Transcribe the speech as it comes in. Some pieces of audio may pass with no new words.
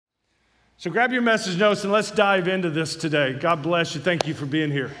So grab your message notes and let's dive into this today. God bless you. Thank you for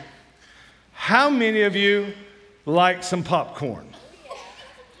being here. How many of you like some popcorn?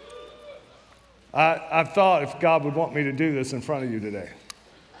 I thought if God would want me to do this in front of you today.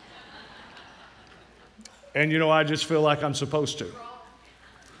 And I just feel like I'm supposed to.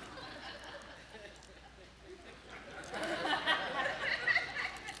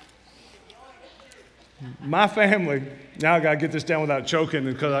 My family, now I got to get this down without choking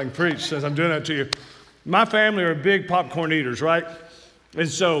because I can preach since I'm doing that to you. My family are big popcorn eaters, right? And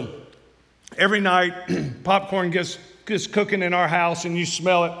so every night popcorn gets cooking in our house and you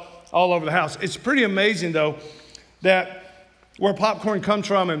smell it all over the house. It's pretty amazing though that where popcorn comes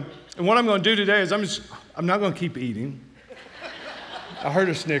from and what I'm going to do today is I'm not going to keep eating. I heard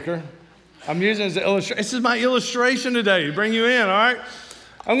a snicker. I'm using it as an illustration. This is my illustration today to bring you in, all right?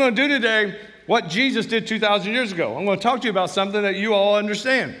 I'm going to do today what Jesus did 2,000 years ago. I'm going to talk to you about something that you all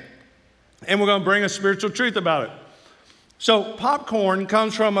understand. And we're going to bring a spiritual truth about it. So popcorn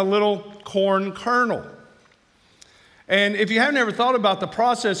comes from a little corn kernel. And if you haven't ever thought about the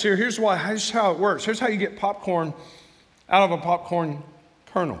process here, here's how it works. Here's how you get popcorn out of a popcorn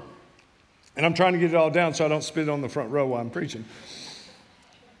kernel. And I'm trying to get it all down so I don't spit it on the front row while I'm preaching.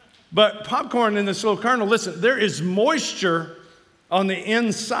 But popcorn in this little kernel, listen, there is moisture on the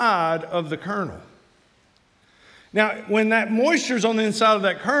inside of the kernel. Now, when that moisture's on the inside of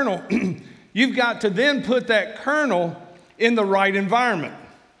that kernel, you've got to then put that kernel in the right environment.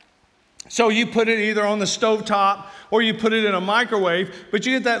 So you put it either on the stovetop or you put it in a microwave, but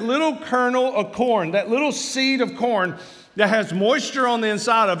you get that little kernel of corn, that little seed of corn that has moisture on the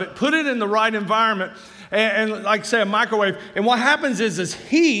inside of it, put it in the right environment, and like say a microwave, and what happens is this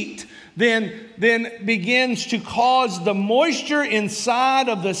heat then begins to cause the moisture inside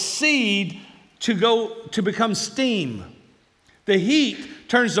of the seed to become steam. The heat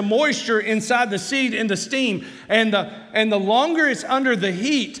turns the moisture inside the seed into steam, and the longer it's under the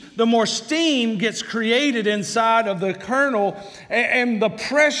heat, the more steam gets created inside of the kernel, and the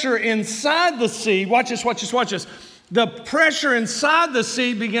pressure inside the seed, watch this. The pressure inside the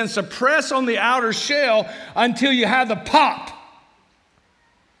seed begins to press on the outer shell until you have the pop.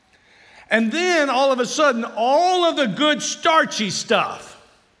 And then all of a sudden, all of the good starchy stuff,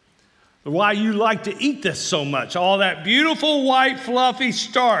 why you like to eat this so much, all that beautiful white fluffy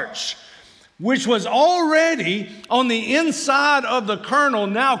starch, which was already on the inside of the kernel,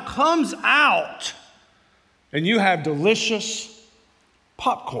 now comes out, and you have delicious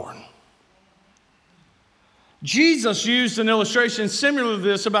popcorn. Jesus used an illustration similar to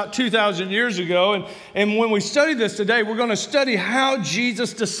this about 2,000 years ago. And when we study this today, we're going to study how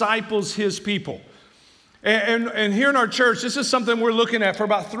Jesus disciples his people. And here in our church, this is something we're looking at for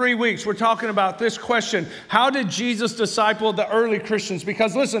about 3 weeks. We're talking about this question: how did Jesus disciple the early Christians?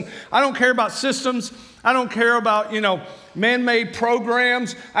 Because listen, I don't care about systems. I don't care about, man-made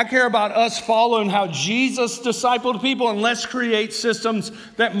programs. I care about us following how Jesus discipled people, and let's create systems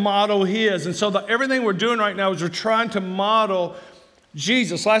that model his. And so everything we're doing right now is we're trying to model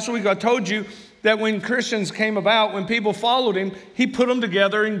Jesus. Last week I told you that when Christians came about, when people followed him, he put them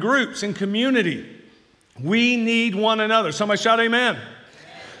together in groups, in community. We need one another. Somebody shout amen.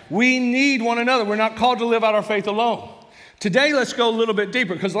 We need one another. We're not called to live out our faith alone. Today, let's go a little bit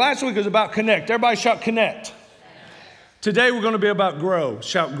deeper, because last week was about connect. Everybody shout connect. Today, we're going to be about grow.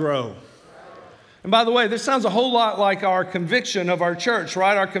 Shout grow. And by the way, this sounds a whole lot like our conviction of our church,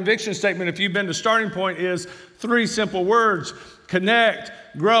 right? Our conviction statement, if you've been to Starting Point, is 3 simple words: connect,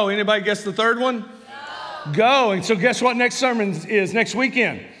 grow. Anybody guess the third one? Go. And so guess what next sermon is next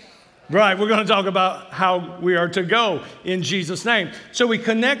weekend? Right, we're going to talk about how we are to go in Jesus' name. So we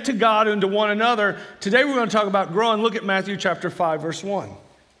connect to God and to one another. Today we're going to talk about growing. Look at Matthew chapter 5, verse 1.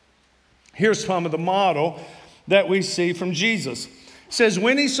 Here's some of the model that we see from Jesus. It says,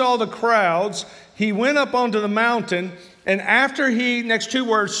 when he saw the crowds, he went up onto the mountain, and after he, next 2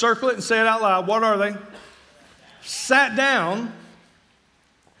 words, circle it and say it out loud. What are they? Sat down.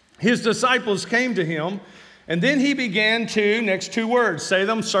 His disciples came to him. And then he began to, next 2 words, say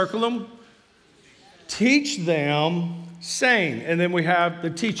them, circle them, teach them, saying. And then we have the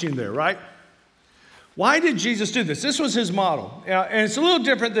teaching there, right? Why did Jesus do this? This was his model. And it's a little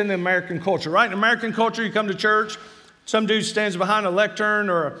different than the American culture, right? In American culture, you come to church, some dude stands behind a lectern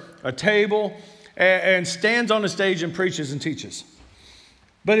or a table and stands on the stage and preaches and teaches.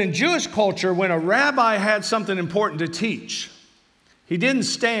 But in Jewish culture, when a rabbi had something important to teach, he didn't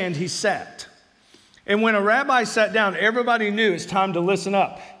stand, he sat. And when a rabbi sat down, everybody knew it's time to listen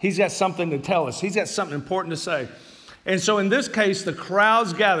up. He's got something to tell us. He's got something important to say. And so in this case, the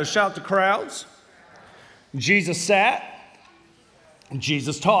crowds gathered. Shout the crowds. Jesus sat, and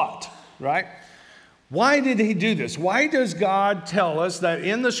Jesus taught. right? Why did he do this? Why does God tell us that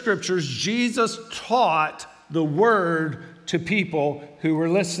in the scriptures, Jesus taught the word to people who were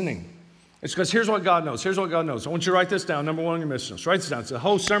listening? It's because here's what God knows. Here's what God knows. I want you to write this down. Number one on your mission list. Write this down. It's a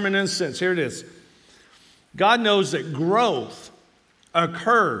whole sermon in a sense. Here it is. God knows that growth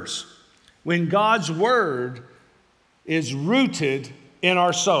occurs when God's word is rooted in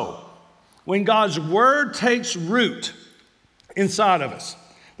our soul. When God's word takes root inside of us.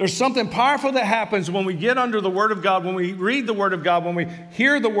 There's something powerful that happens when we get under the Word of God, when we read the Word of God, when we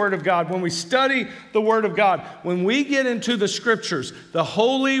hear the Word of God, when we study the Word of God, when we get into the Scriptures, the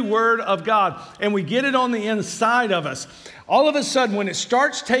holy Word of God, and we get it on the inside of us. All of a sudden, when it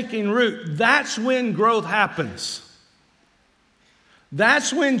starts taking root, that's when growth happens.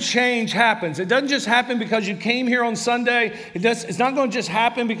 That's when change happens. It doesn't just happen because you came here on Sunday. It's not going to just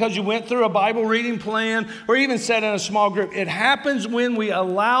happen because you went through a Bible reading plan or even sat in a small group. It happens when we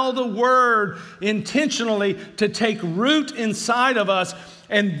allow the Word intentionally to take root inside of us,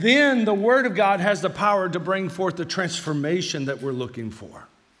 and then the Word of God has the power to bring forth the transformation that we're looking for.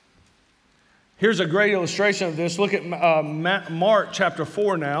 Here's a great illustration of this. Look at Mark chapter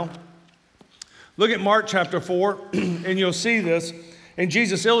 4 now. Look at Mark chapter 4, and you'll see this. And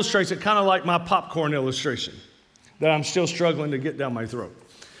Jesus illustrates it kind of like my popcorn illustration that I'm still struggling to get down my throat.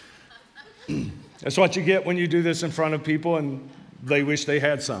 That's what you get when you do this in front of people and they wish they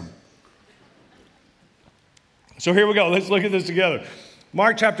had some. So here we go. Let's look at this together.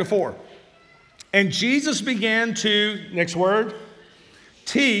 Mark chapter 4. And Jesus began to, next word,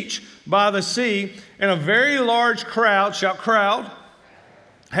 teach by the sea, and a very large crowd, shout crowd,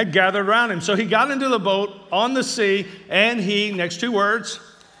 had gathered around him. So he got into the boat on the sea, and he, next two words,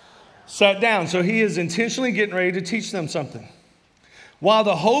 sat down. So he is intentionally getting ready to teach them something. While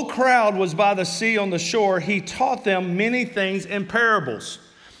the whole crowd was by the sea on the shore, he taught them many things in parables.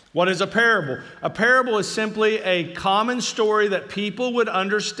 What is a parable? A parable is simply a common story that people would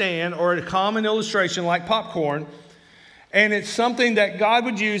understand, or a common illustration like popcorn. And it's something that God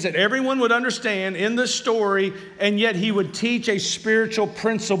would use that everyone would understand in the story, and yet he would teach a spiritual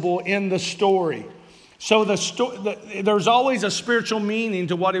principle in the story. So there's always a spiritual meaning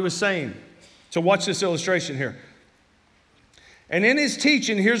to what he was saying. So watch this illustration here. And in his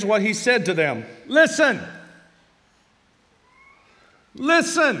teaching, here's what he said to them. Listen.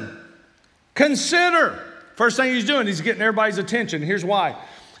 Listen. Consider. First thing he's doing, he's getting everybody's attention. Here's why.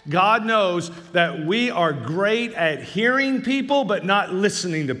 God knows that we are great at hearing people, but not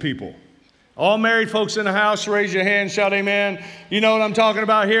listening to people. All married folks in the house, raise your hand, shout amen. You know what I'm talking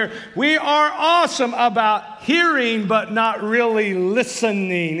about here. We are awesome about hearing, but not really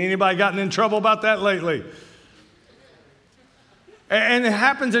listening. Anybody gotten in trouble about that lately? And it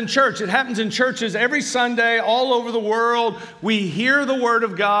happens in church. It happens in churches every Sunday all over the world. We hear the Word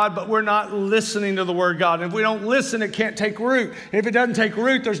of God, but we're not listening to the Word of God. And if we don't listen, it can't take root. And if it doesn't take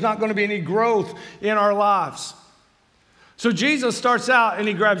root, there's not going to be any growth in our lives. So Jesus starts out and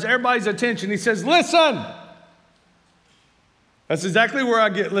he grabs everybody's attention. He says, listen. That's exactly where I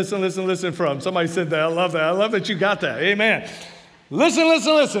get listen from. Somebody said that. I love that. I love that you got that. Amen.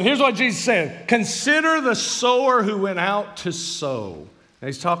 Listen. Here's what Jesus said. Consider the sower who went out to sow. Now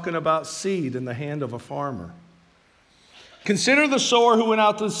he's talking about seed in the hand of a farmer. Consider the sower who went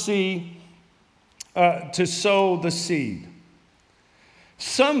out to sow the seed.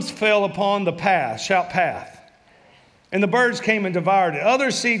 Some fell upon the path, shout path. And the birds came and devoured it.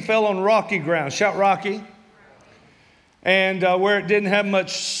 Other seed fell on rocky ground, shout rocky. And where it didn't have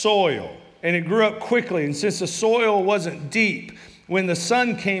much soil. And it grew up quickly. And since the soil wasn't deep, when the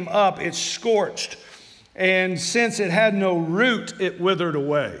sun came up, it scorched. And since it had no root, it withered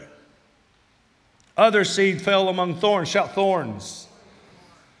away. Other seed fell among thorns. Shout thorns.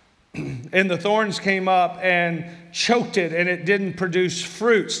 And the thorns came up and choked it, and it didn't produce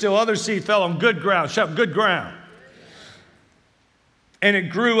fruit. Still other seed fell on good ground. Shout good ground. And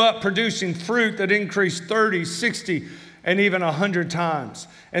it grew up producing fruit that increased 30, 60, and even 100 times.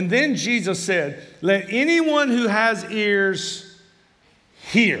 And then Jesus said, let anyone who has ears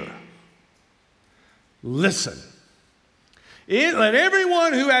hear. Listen. Let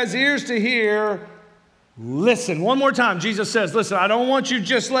everyone who has ears to hear listen. One more time, Jesus says, listen, I don't want you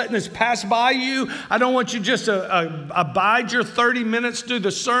just letting this pass by you. I don't want you just to abide your 30 minutes through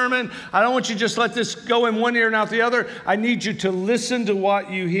the sermon. I don't want you just let this go in one ear and out the other. I need you to listen to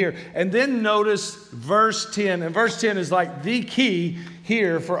what you hear. And then notice verse 10. And verse 10 is like the key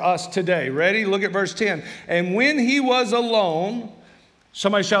here for us today. Ready? Look at verse 10. And when he was alone,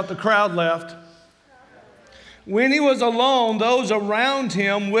 somebody shout, the crowd left. When he was alone, those around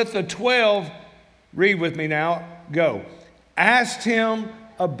him with the 12, read with me now, go, asked him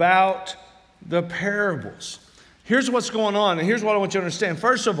about the parables. Here's what's going on, and here's what I want you to understand.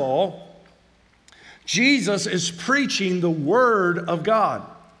 First of all, Jesus is preaching the Word of God.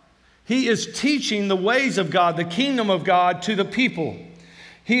 He is teaching the ways of God, the kingdom of God to the people.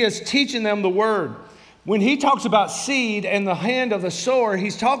 He is teaching them the Word. When he talks about seed and the hand of the sower,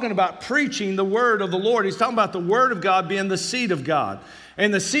 he's talking about preaching the Word of the Lord. He's talking about the Word of God being the seed of God.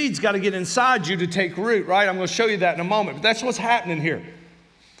 And the seed's got to get inside you to take root, right? I'm going to show you that in a moment. But that's what's happening here.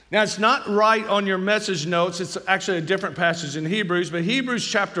 Now, it's not right on your message notes. It's actually a different passage in Hebrews. But Hebrews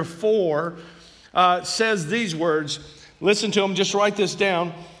chapter 4 says these words. Listen to them. Just write this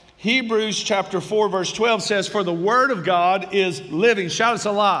down. Hebrews chapter 4, verse 12 says, "For the Word of God is living." Shout, it's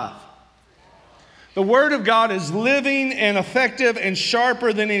alive. The Word of God is living and effective and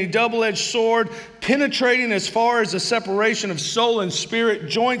sharper than any double-edged sword, penetrating as far as the separation of soul and spirit,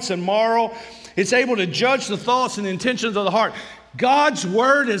 joints and marrow. It's able to judge the thoughts and the intentions of the heart. God's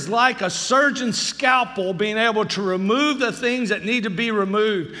Word is like a surgeon's scalpel being able to remove the things that need to be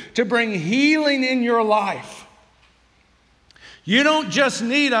removed, to bring healing in your life. You don't just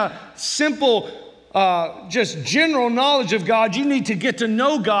need a simple, just general knowledge of God. You need to get to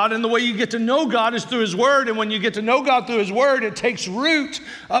know God, and the way you get to know God is through His Word. And when you get to know God through His Word, it takes root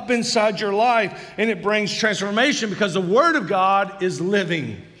up inside your life, and it brings transformation because the Word of God is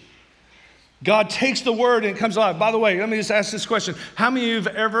living. God takes the Word and it comes alive. By the way, let me just ask this question. How many of you have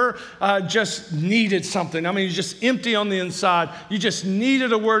ever just needed something? I mean, you're just empty on the inside. You just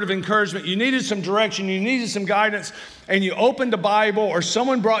needed a word of encouragement. You needed some direction. You needed some guidance. And you opened a Bible, or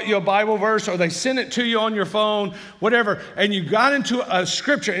someone brought you a Bible verse, or they sent it to you on your phone, whatever. And you got into a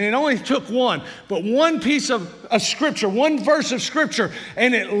scripture, and it only took one piece of scripture, one verse of scripture,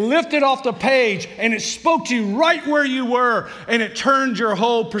 and it lifted off the page, and it spoke to you right where you were, and it turned your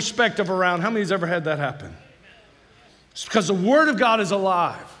whole perspective around. How many has ever had that happen? It's because the Word of God is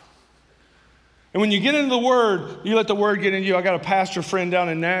alive. And when you get into the Word, you let the Word get in you. I got a pastor friend down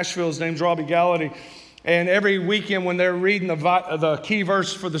in Nashville. His name's Robbie Gallaty. And every weekend when they're reading the key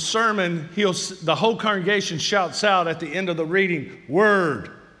verse for the sermon, the whole congregation shouts out at the end of the reading,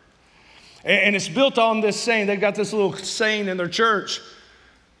 "Word." And it's built on this saying. They've got this little saying in their church.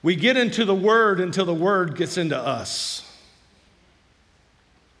 We get into the Word until the Word gets into us.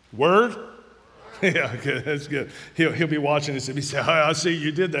 Word? Yeah, good. That's good. He'll be watching this and he say, "I see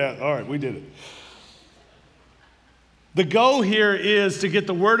you did that. All right, we did it." The goal here is to get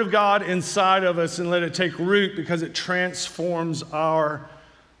the Word of God inside of us and let it take root because it transforms our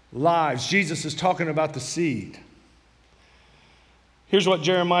lives. Jesus is talking about the seed. Here's what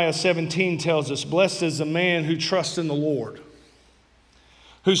Jeremiah 17 tells us. "Blessed is the man who trusts in the Lord,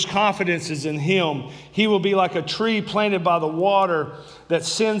 whose confidence is in Him. He will be like a tree planted by the water that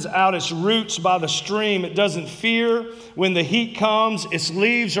sends out its roots by the stream. It doesn't fear when the heat comes. Its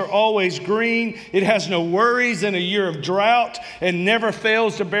leaves are always green. It has no worries in a year of drought and never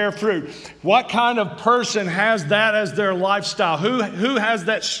fails to bear fruit." What kind of person has that as their lifestyle? Who has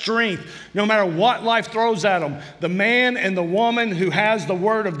that strength no matter what life throws at them? The man and the woman who has the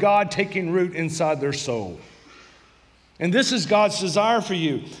Word of God taking root inside their soul. And this is God's desire for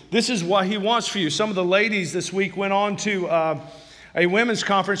you. This is what He wants for you. Some of the ladies this week went on to a women's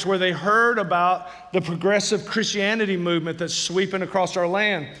conference where they heard about the progressive Christianity movement that's sweeping across our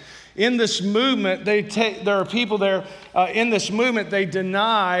land. In this movement, there are people there, in this movement, they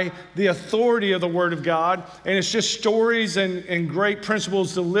deny the authority of the Word of God. And it's just stories and great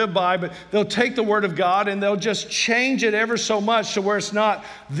principles to live by. But they'll take the Word of God and they'll just change it ever so much to where it's not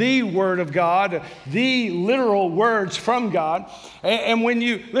the Word of God, the literal words from God. And when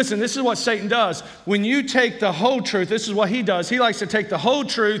you, listen, this is what Satan does. When you take the whole truth, this is what he does. He likes to take the whole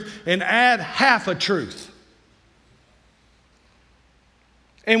truth and add half a truth.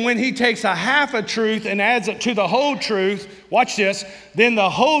 And when he takes a half a truth and adds it to the whole truth, watch this, then the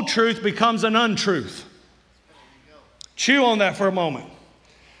whole truth becomes an untruth. Chew on that for a moment.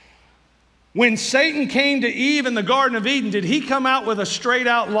 When Satan came to Eve in the Garden of Eden, did he come out with a straight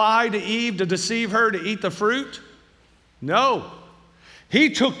out lie to Eve to deceive her to eat the fruit? No. He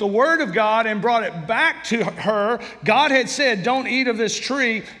took the Word of God and brought it back to her. God had said, "Don't eat of this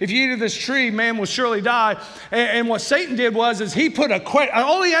tree. If you eat of this tree, man will surely die." And what Satan did was he put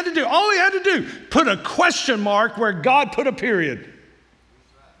all he had to do, put a question mark where God put a period.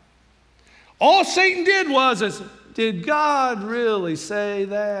 All Satan did was, did God really say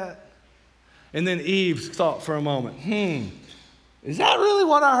that? And then Eve thought for a moment, is that really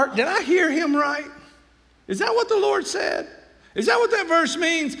what I heard? Did I hear him right? Is that what the Lord said? Is that what that verse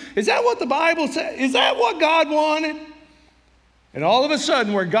means? Is that what the Bible said? Is that what God wanted? And all of a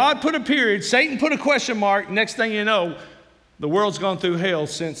sudden, where God put a period, Satan put a question mark. Next thing you know, The world's gone through hell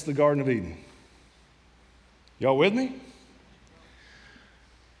since the Garden of Eden. Y'all with me?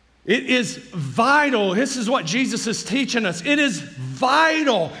 It is vital. This is what Jesus is teaching us. It is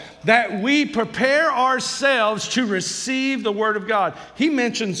vital that we prepare ourselves to receive the Word of God. He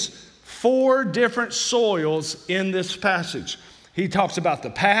mentions 4 different soils in this passage. He talks about the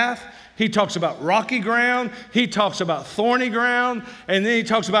path. He talks about rocky ground. He talks about thorny ground. And then he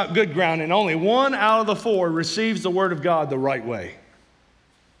talks about good ground. And only 1 out of the 4 receives the Word of God the right way.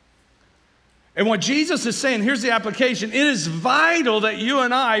 And what Jesus is saying, here's the application. It is vital that you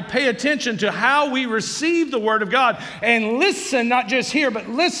and I pay attention to how we receive the Word of God and listen, not just hear, but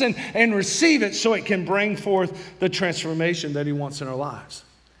listen and receive it so it can bring forth the transformation that He wants in our lives.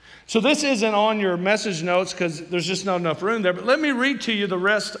 So this isn't on your message notes because there's just not enough room there, but let me read to you the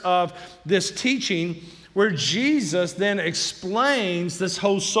rest of this teaching where Jesus then explains this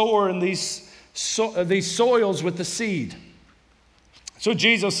whole sower and these soils with the seed. So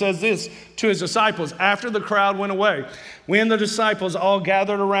Jesus says this to His disciples after the crowd went away. When the disciples all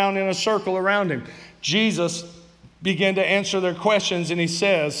gathered around in a circle around Him, Jesus began to answer their questions, and He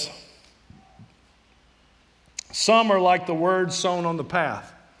says, some are like the word sown on the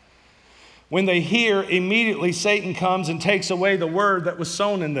path. When they hear, immediately Satan comes and takes away the word that was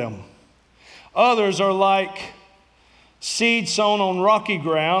sown in them. Others are like seed sown on rocky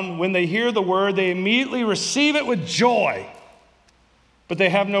ground. When they hear the word, they immediately receive it with joy. But they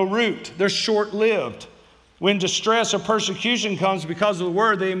have no root. They're short-lived. When distress or persecution comes because of the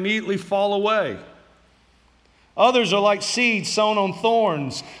word, they immediately fall away. Others are like seeds sown on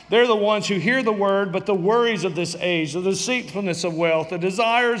thorns. They're the ones who hear the word, but the worries of this age, the deceitfulness of wealth, the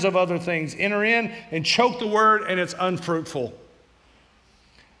desires of other things enter in and choke the word, and it's unfruitful.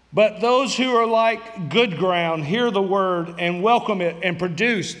 But those who are like good ground hear the word and welcome it and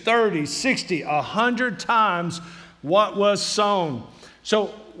produce 30, 60, 100 times what was sown.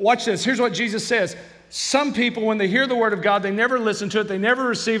 So watch this. Here's what Jesus says. Some people, when they hear the word of God, they never listen to it. They never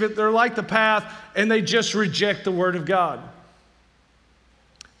receive it. They're like the path, and they just reject the word of God.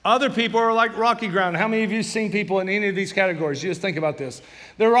 Other people are like rocky ground. How many of you have seen people in any of these categories? You just think about this.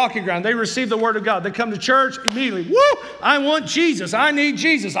 They're rocky ground. They receive the word of God. They come to church immediately. Woo! I want Jesus. I need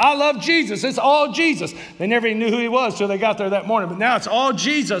Jesus. I love Jesus. It's all Jesus. They never even knew who He was till they got there that morning. But now it's all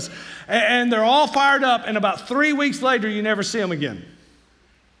Jesus. And they're all fired up. And about 3 weeks later, you never see them again.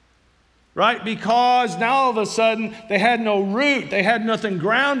 Right? Because now all of a sudden they had no root. They had nothing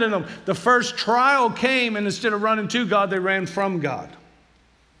ground in them. The first trial came, and instead of running to God, they ran from God.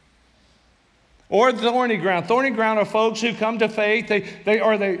 Or thorny ground. Thorny ground are folks who come to faith.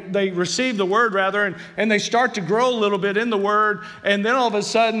 They receive the word rather, and they start to grow a little bit in the word, and then all of a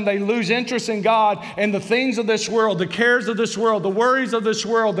sudden they lose interest in God, and the things of this world, the cares of this world, the worries of this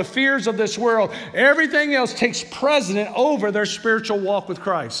world, the fears of this world, everything else takes precedent over their spiritual walk with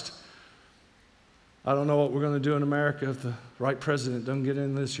Christ. I don't know what we're going to do in America if the right president doesn't get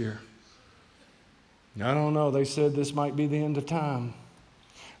in this year. I don't know. They said this might be the end of time.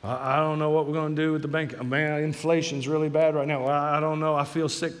 I don't know what we're going to do with the bank. Man, inflation's really bad right now. I don't know. I feel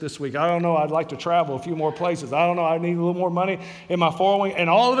sick this week. I don't know. I'd like to travel a few more places. I don't know. I need a little more money in my 401k. And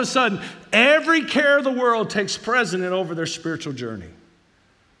all of a sudden, every care of the world takes precedent over their spiritual journey.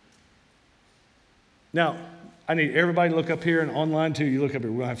 Now, I need everybody to look up here and online too. You look up here.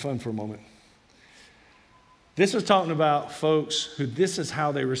 We're going to have fun for a moment. This is talking about folks who this is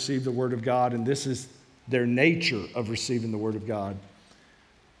how they receive the Word of God, and this is their nature of receiving the Word of God.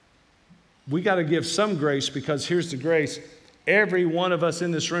 We got to give some grace because here's the grace. Every one of us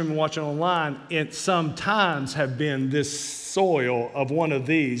in this room and watching online, it sometimes have been this soil of one of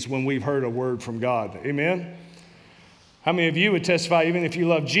these when we've heard a word from God. Amen? How many of you would testify, even if you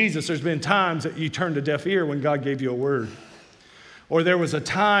love Jesus, there's been times that you turned a deaf ear when God gave you a word? Or there was a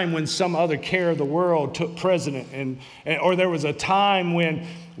time when some other care of the world took precedent, or there was a time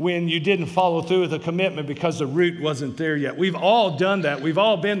when you didn't follow through with a commitment because the root wasn't there yet. We've all done that. We've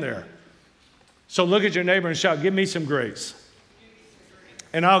all been there. So look at your neighbor and shout, give me some grace.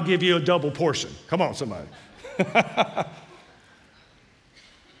 And I'll give you a double portion. Come on, somebody. But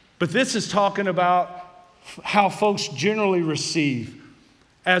this is talking about how folks generally receive.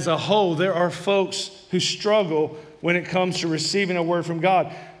 As a whole, there are folks who struggle when it comes to receiving a word from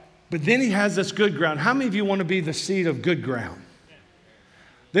God. But then He has this good ground. How many of you want to be the seed of good ground?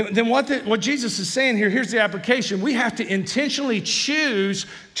 then what Jesus is saying here, here's the application. We have to intentionally choose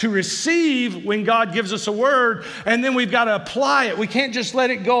to receive when God gives us a word, and then we've got to apply it. We can't just let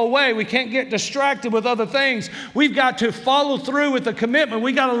it go away. We can't get distracted with other things. We've got to follow through with the commitment.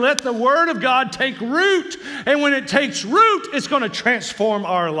 We've got to let the word of God take root, and when it takes root, it's going to transform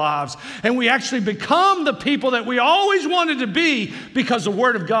our lives. And we actually become the people that we always wanted to be because the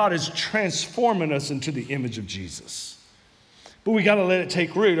word of God is transforming us into the image of Jesus. But we got to let it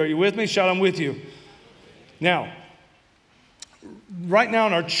take root. Are you with me? Shout, I'm with you. Now, right now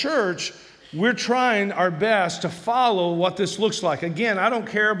in our church, we're trying our best to follow what this looks like. Again, I don't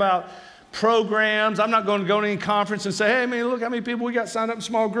care about programs. I'm not going to go to any conference and say, hey, man, look how many people we got signed up in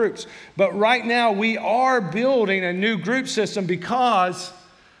small groups. But right now, we are building a new group system because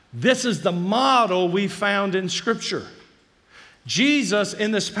this is the model we found in Scripture. Jesus,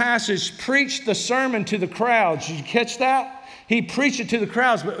 in this passage, preached the sermon to the crowds. Did you catch that? He preached it to the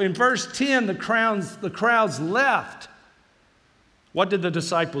crowds, but in verse 10, the crowds left. What did the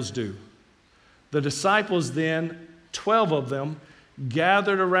disciples do? The disciples then, 12 of them,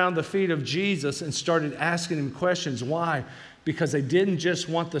 gathered around the feet of Jesus and started asking him questions. Why? Because they didn't just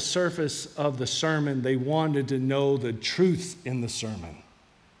want the surface of the sermon. They wanted to know the truth in the sermon.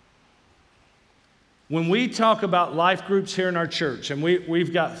 When we talk about life groups here in our church, and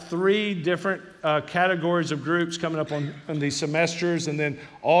we've got 3 different categories of groups coming up on these semesters, and then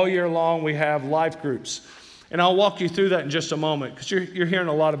all year long we have life groups. And I'll walk you through that in just a moment because you're hearing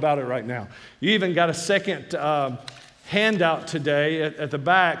a lot about it right now. You even got a second handout today at the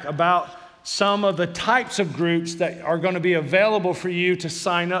back about some of the types of groups that are going to be available for you to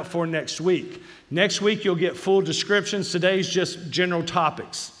sign up for next week. Next week you'll get full descriptions. Today's just general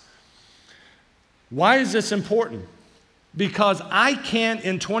topics. Why is this important? Because I can't,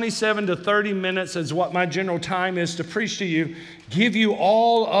 in 27 to 30 minutes, as what my general time is to preach to you, give you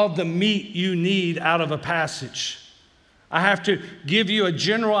all of the meat you need out of a passage. I have to give you a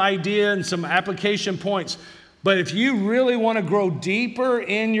general idea and some application points. But if you really want to grow deeper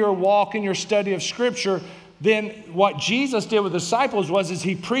in your walk and your study of Scripture, then what Jesus did with the disciples was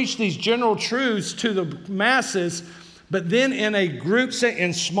he preached these general truths to the masses, but then in a group set,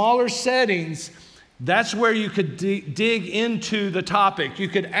 in smaller settings, that's where you could dig into the topic. You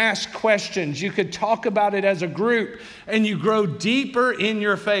could ask questions. You could talk about it as a group, and you grow deeper in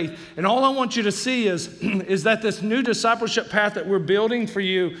your faith. And all I want you to see is that this new discipleship path that we're building for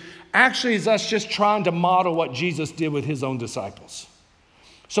you actually is us just trying to model what Jesus did with his own disciples.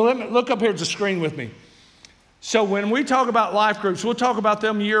 So let me look up here at the screen with me. So when we talk about life groups, we'll talk about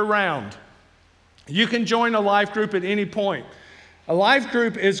them year round. You can join a life group at any point. A life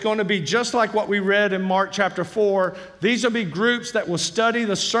group is going to be just like what we read in Mark chapter 4. These will be groups that will study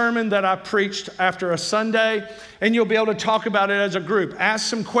the sermon that I preached after a Sunday, and you'll be able to talk about it as a group. Ask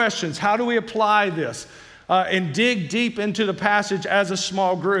some questions. How do we apply this? And dig deep into the passage as a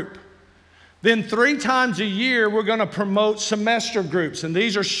small group. Then 3 times a year, we're going to promote semester groups, and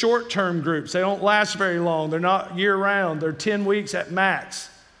these are short-term groups. They don't last very long. They're not year-round. They're 10 weeks at max.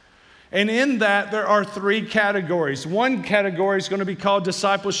 And in that, there are 3 categories. One category is going to be called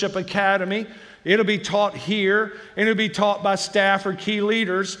Discipleship Academy. It'll be taught here, and it'll be taught by staff or key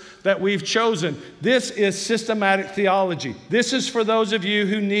leaders that we've chosen. This is systematic theology. This is for those of you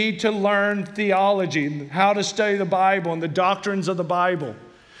who need to learn theology, how to study the Bible and the doctrines of the Bible.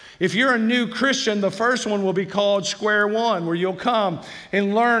 If you're a new Christian, the first one will be called Square One, where you'll come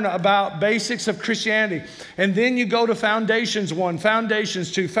and learn about basics of Christianity. And then you go to Foundations 1,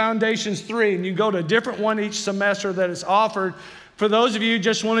 Foundations 2, Foundations 3, and you go to a different one each semester that is offered for those of you who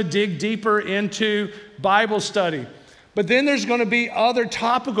just want to dig deeper into Bible study. But then there's going to be other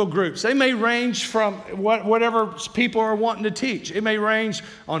topical groups. They may range from whatever people are wanting to teach. It may range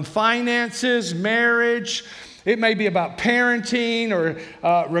on finances, marriage. It may be about parenting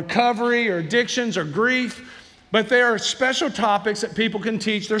or recovery or addictions or grief. But there are special topics that people can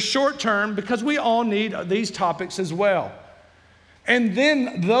teach. They're short term because we all need these topics as well. And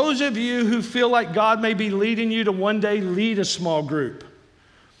then those of you who feel like God may be leading you to one day lead a small group,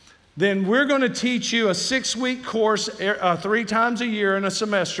 then we're going to teach you a 6-week course 3 times a year in a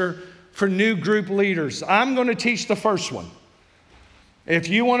semester for new group leaders. I'm going to teach the first one. If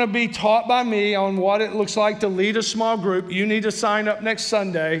you want to be taught by me on what it looks like to lead a small group, you need to sign up next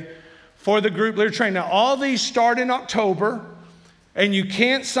Sunday for the group leader training. Now, all these start in October, and you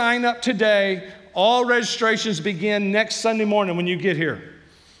can't sign up today. All registrations begin next Sunday morning when you get here.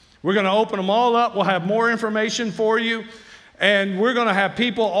 We're going to open them all up. We'll have more information for you. And we're going to have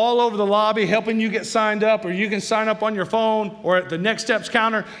people all over the lobby helping you get signed up, or you can sign up on your phone or at the Next Steps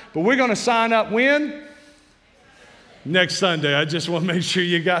counter. But we're going to sign up when? next Sunday. I just want to make sure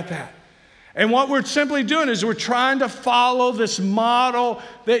you got that. And what we're simply doing is we're trying to follow this model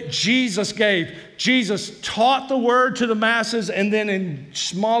that Jesus gave. Jesus taught the word to the masses, and then in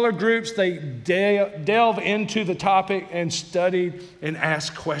smaller groups, they delve into the topic and studied and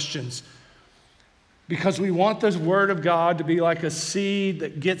asked questions. Because we want this word of God to be like a seed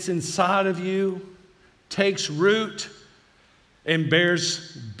that gets inside of you, takes root, and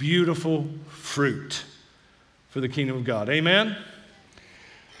bears beautiful fruit for the kingdom of God. Amen?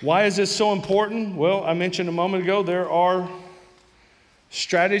 Why is this so important? Well, I mentioned a moment ago, there are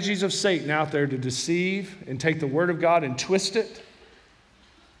strategies of Satan out there to deceive and take the word of God and twist it.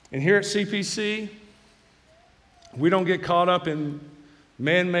 And here at CPC, we don't get caught up in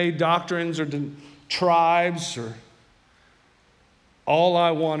man-made doctrines or tribes. All I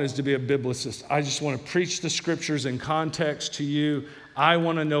want is to be a biblicist. I just want to preach the scriptures in context to you. I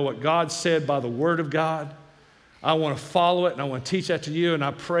want to know what God said by the word of God. I want to follow it, and I want to teach that to you, and I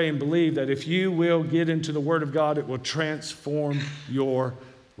pray and believe that if you will get into the Word of God, it will transform your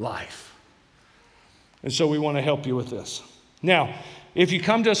life. And so we want to help you with this. Now, if you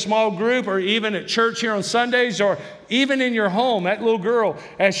come to a small group or even at church here on Sundays or even in your home, that little girl,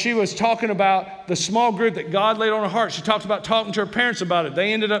 as she was talking about the small group that God laid on her heart, she talked about talking to her parents about it.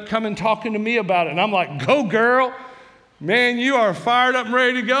 They ended up coming talking to me about it, and I'm like, go girl. Man, you are fired up and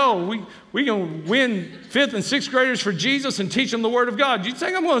ready to go. We can win 5th and 6th graders for Jesus and teach them the Word of God. You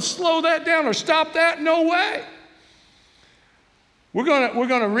think I'm going to slow that down or stop that? No way. We're going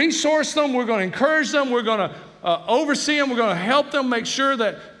to resource them. We're going to encourage them. We're going to oversee them. We're going to help them make sure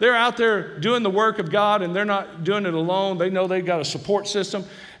that they're out there doing the work of God and they're not doing it alone. They know they've got a support system.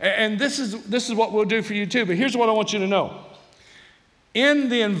 And this is what we'll do for you too. But here's what I want you to know. In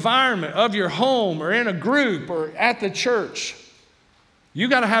the environment of your home or in a group or at the church, you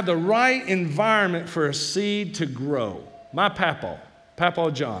got to have the right environment for a seed to grow. My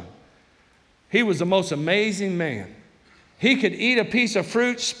Papa John, he was the most amazing man. He could eat a piece of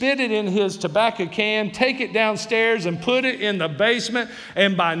fruit, spit it in his tobacco can, take it downstairs and put it in the basement.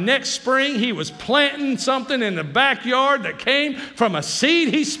 And by next spring, he was planting something in the backyard that came from a seed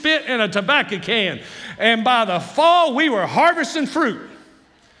he spit in a tobacco can. And by the fall, we were harvesting fruit.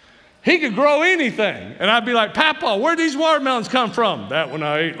 He could grow anything. And I'd be like, Papa, where'd these watermelons come from? That one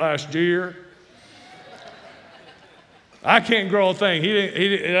I ate last year. I can't grow a thing.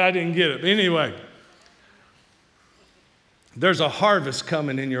 I didn't get it. Anyway, there's a harvest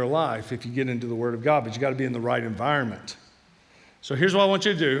coming in your life if you get into the Word of God, but you got to be in the right environment. So here's what I want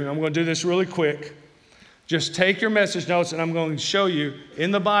you to do, and I'm going to do this really quick. Just take your message notes, and I'm going to show you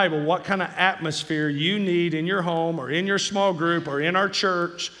in the Bible what kind of atmosphere you need in your home or in your small group or in our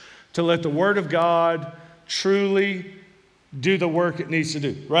church to let the Word of God truly do the work it needs to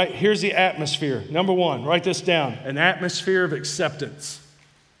do, right? Here's the atmosphere. Number one, write this down, an atmosphere of acceptance.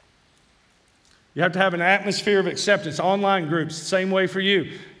 You have to have an atmosphere of acceptance. Online groups, same way for you.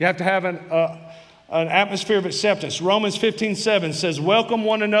 You have to have an atmosphere of acceptance. Romans 15:7 says, welcome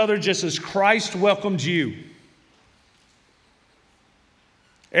one another just as Christ welcomed you.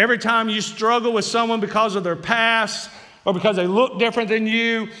 Every time you struggle with someone because of their past or because they look different than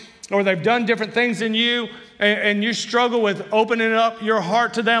you or they've done different things than you, and you struggle with opening up your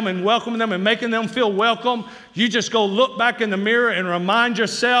heart to them and welcoming them and making them feel welcome, you just go look back in the mirror and remind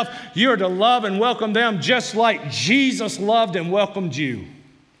yourself you're to love and welcome them just like Jesus loved and welcomed you.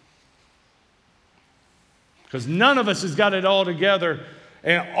 Because none of us has got it all together,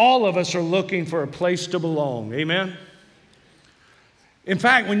 and all of us are looking for a place to belong. Amen? In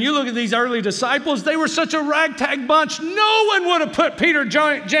fact, when you look at these early disciples, they were such a ragtag bunch. No one would have put Peter,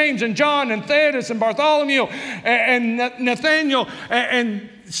 James, and John, and Thaddeus, and Bartholomew, and Nathaniel, and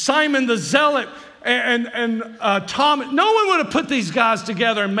Simon the Zealot, and Thomas. No one would have put these guys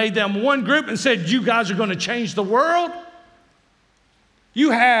together and made them one group and said, you guys are going to change the world.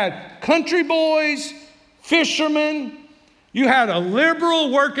 You had country boys, fishermen. You had a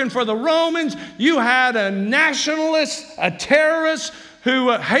liberal working for the Romans. You had a nationalist, a terrorist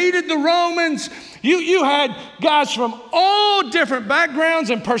who hated the Romans. You had guys from all different backgrounds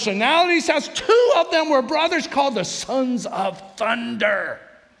and personalities. Two of them were brothers called the Sons of Thunder.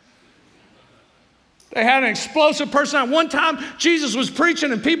 They had an explosive personality. One time, Jesus was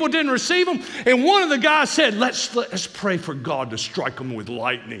preaching and people didn't receive him. And one of the guys said, let's pray for God to strike them with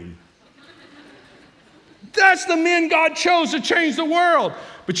lightning. That's the men God chose to change the world.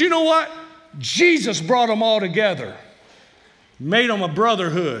 But you know what? Jesus brought them all together, made them a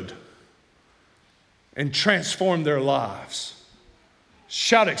brotherhood, and transformed their lives.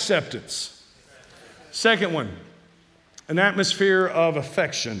 Shout acceptance. Second one, an atmosphere of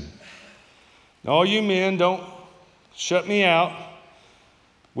affection. Now, all you men, don't Shut me out.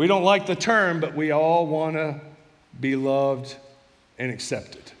 We don't like the term, but we all want to be loved and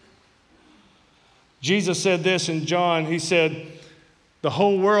accepted. Jesus said this in John. He said, the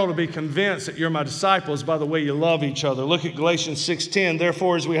whole world will be convinced that you're my disciples by the way you love each other. Look at Galatians 6:10.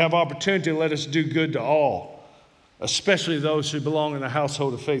 Therefore, as we have opportunity, let us do good to all, especially those who belong in the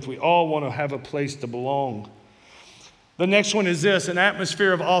household of faith. We all want to have a place to belong. The next one is this, an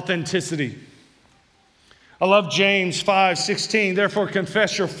atmosphere of authenticity. I love James 5:16. Therefore,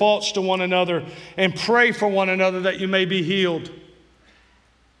 confess your faults to one another and pray for one another that you may be healed.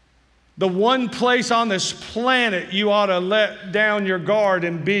 The one place on this planet you ought to let down your guard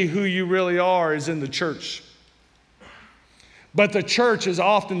and be who you really are is in the church. But the church is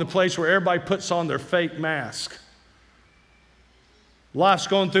often the place where everybody puts on their fake mask. Life's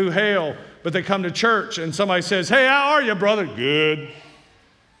going through hell, but they come to church and somebody says, hey, how are you, brother? Good.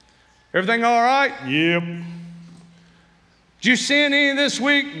 Everything all right? Yep. Did you sin any this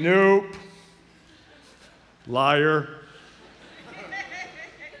week? Nope. Liar.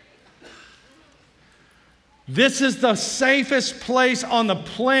 This is the safest place on the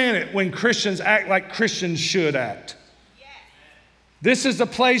planet when Christians act like Christians should act. This is the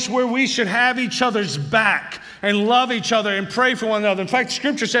place where we should have each other's back and love each other and pray for one another. In fact,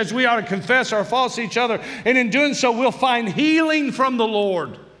 Scripture says we ought to confess our faults to each other, and in doing so, we'll find healing from the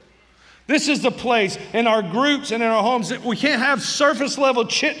Lord. This is the place in our groups and in our homes that we can't have surface level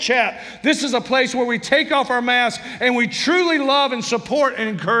chit chat. This is a place where we take off our mask and we truly love and support and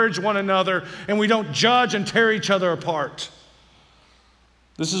encourage one another, and we don't judge and tear each other apart.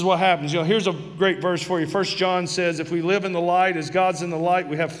 This is what happens. Here's a great verse for you. 1 John says, if we live in the light as God's in the light,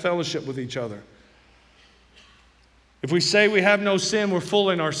 we have fellowship with each other. If we say we have no sin, we're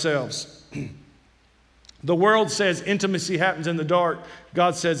fooling ourselves. The world says intimacy happens in the dark.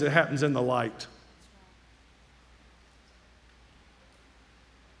 God says it happens in the light.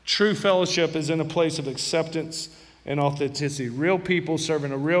 True fellowship is in a place of acceptance and authenticity. Real people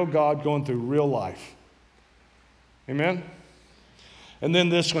serving a real God going through real life. Amen? And then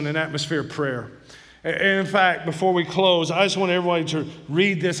this one, an atmosphere of prayer. And in fact, before we close, I just want everybody to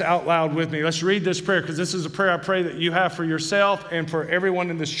read this out loud with me. Let's read this prayer, because this is a prayer I pray that you have for yourself and for everyone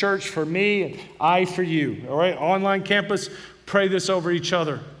in this church, for me, and I for you. All right? Online campus, pray this over each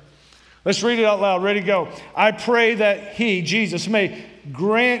other. Let's read it out loud. Ready, go. I pray that He, Jesus, may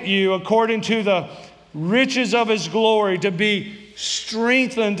grant you, according to the riches of His glory, to be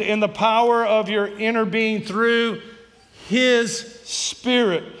strengthened in the power of your inner being through His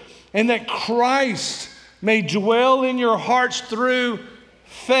Spirit, and that Christ may dwell in your hearts through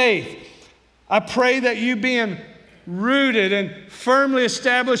faith. I pray that you, being rooted and firmly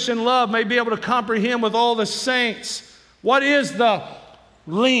established in love, may be able to comprehend with all the saints what is the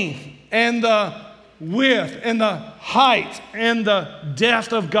length and the width and the height and the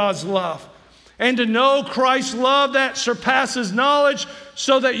depth of God's love, and to know Christ's love that surpasses knowledge,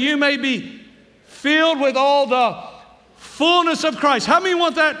 so that you may be filled with all the fullness of Christ. How many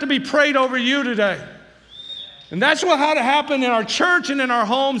want that to be prayed over you today? And that's what had to happen in our church and in our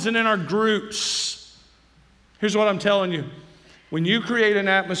homes and in our groups. Here's what I'm telling you. When you create an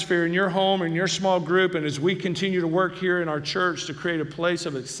atmosphere in your home, in your small group, and as we continue to work here in our church to create a place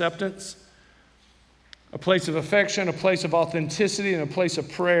of acceptance, a place of affection, a place of authenticity, and a place of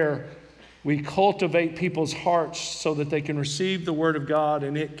prayer, we cultivate people's hearts so that they can receive the Word of God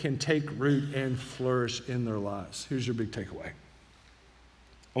and it can take root and flourish in their lives. Here's your big takeaway.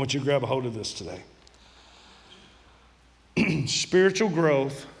 I want you to grab a hold of this today. Spiritual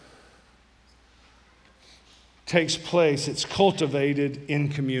growth takes place, it's cultivated in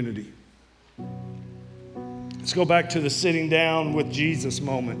community. Let's go back to the sitting down with Jesus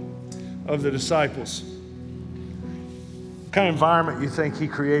moment of the disciples. What kind of environment you think He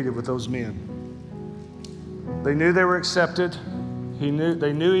created with those men? They knew they were accepted. They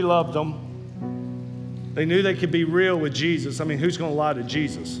knew He loved them. They knew they could be real with Jesus. I mean, who's going to lie to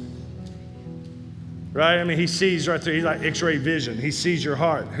Jesus? Right? I mean, He sees right there. He's like X-ray vision. He sees your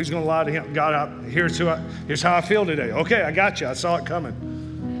heart. Who's going to lie to Him? God, here's how I feel today. Okay, I got you. I saw it coming.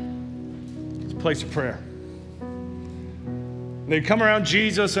 It's a place of prayer. They come around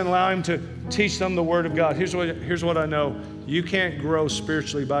Jesus and allow Him to teach them the Word of God. Here's what I know. You can't grow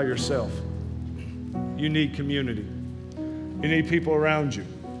spiritually by yourself. You need community. You need people around you.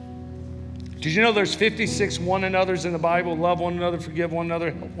 Did you know there's 56 one another's in the Bible? Love one another, forgive one another,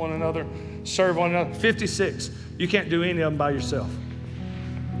 help one another, serve one another. 56. You can't do any of them by yourself.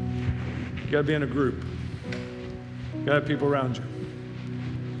 You got to be in a group. You got to have people around you.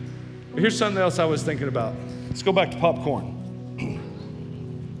 But here's something else I was thinking about. Let's go back to popcorn.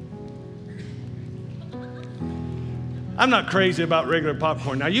 I'm not crazy about regular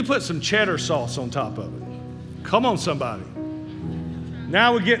popcorn. Now, you put some cheddar sauce on top of it. Come on, somebody.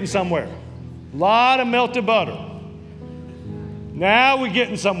 Now we're getting somewhere. A lot of melted butter. Now we're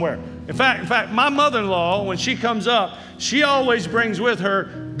getting somewhere. In fact, my mother-in-law, when she comes up, she always brings with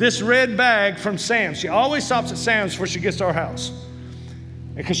her this red bag from Sam's. She always stops at Sam's before she gets to our house,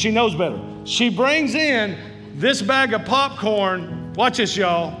 because she knows better. She brings in this bag of popcorn. Watch this,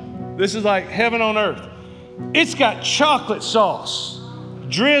 y'all. This is like heaven on earth. It's got chocolate sauce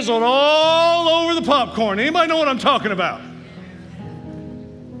drizzled all over the popcorn. Anybody know what I'm talking about?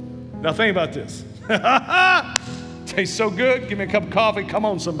 Now think about this. Tastes so good. Give me a cup of coffee. Come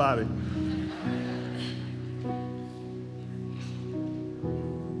on, somebody.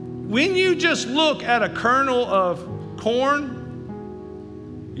 When you just look at a kernel of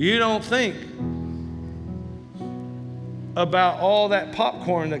corn, you don't think about all that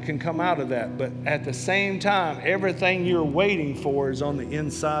popcorn that can come out of that. But at the same time, everything you're waiting for is on the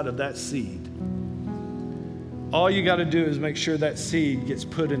inside of that seed. All you got to do is make sure that seed gets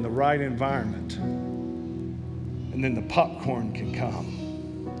put in the right environment, and then the popcorn can come.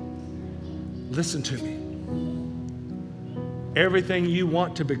 Listen to me. Everything you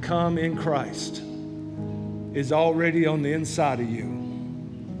want to become in Christ is already on the inside of you.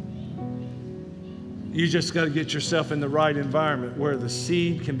 You just got to get yourself in the right environment where the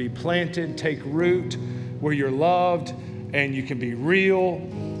seed can be planted, take root, where you're loved and you can be real,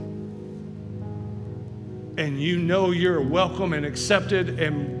 and you know you're welcome and accepted,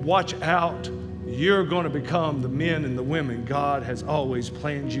 and watch out. You're going to become the men and the women God has always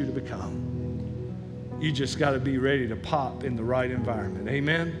planned you to become. You just got to be ready to pop in the right environment.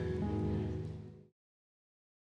 Amen?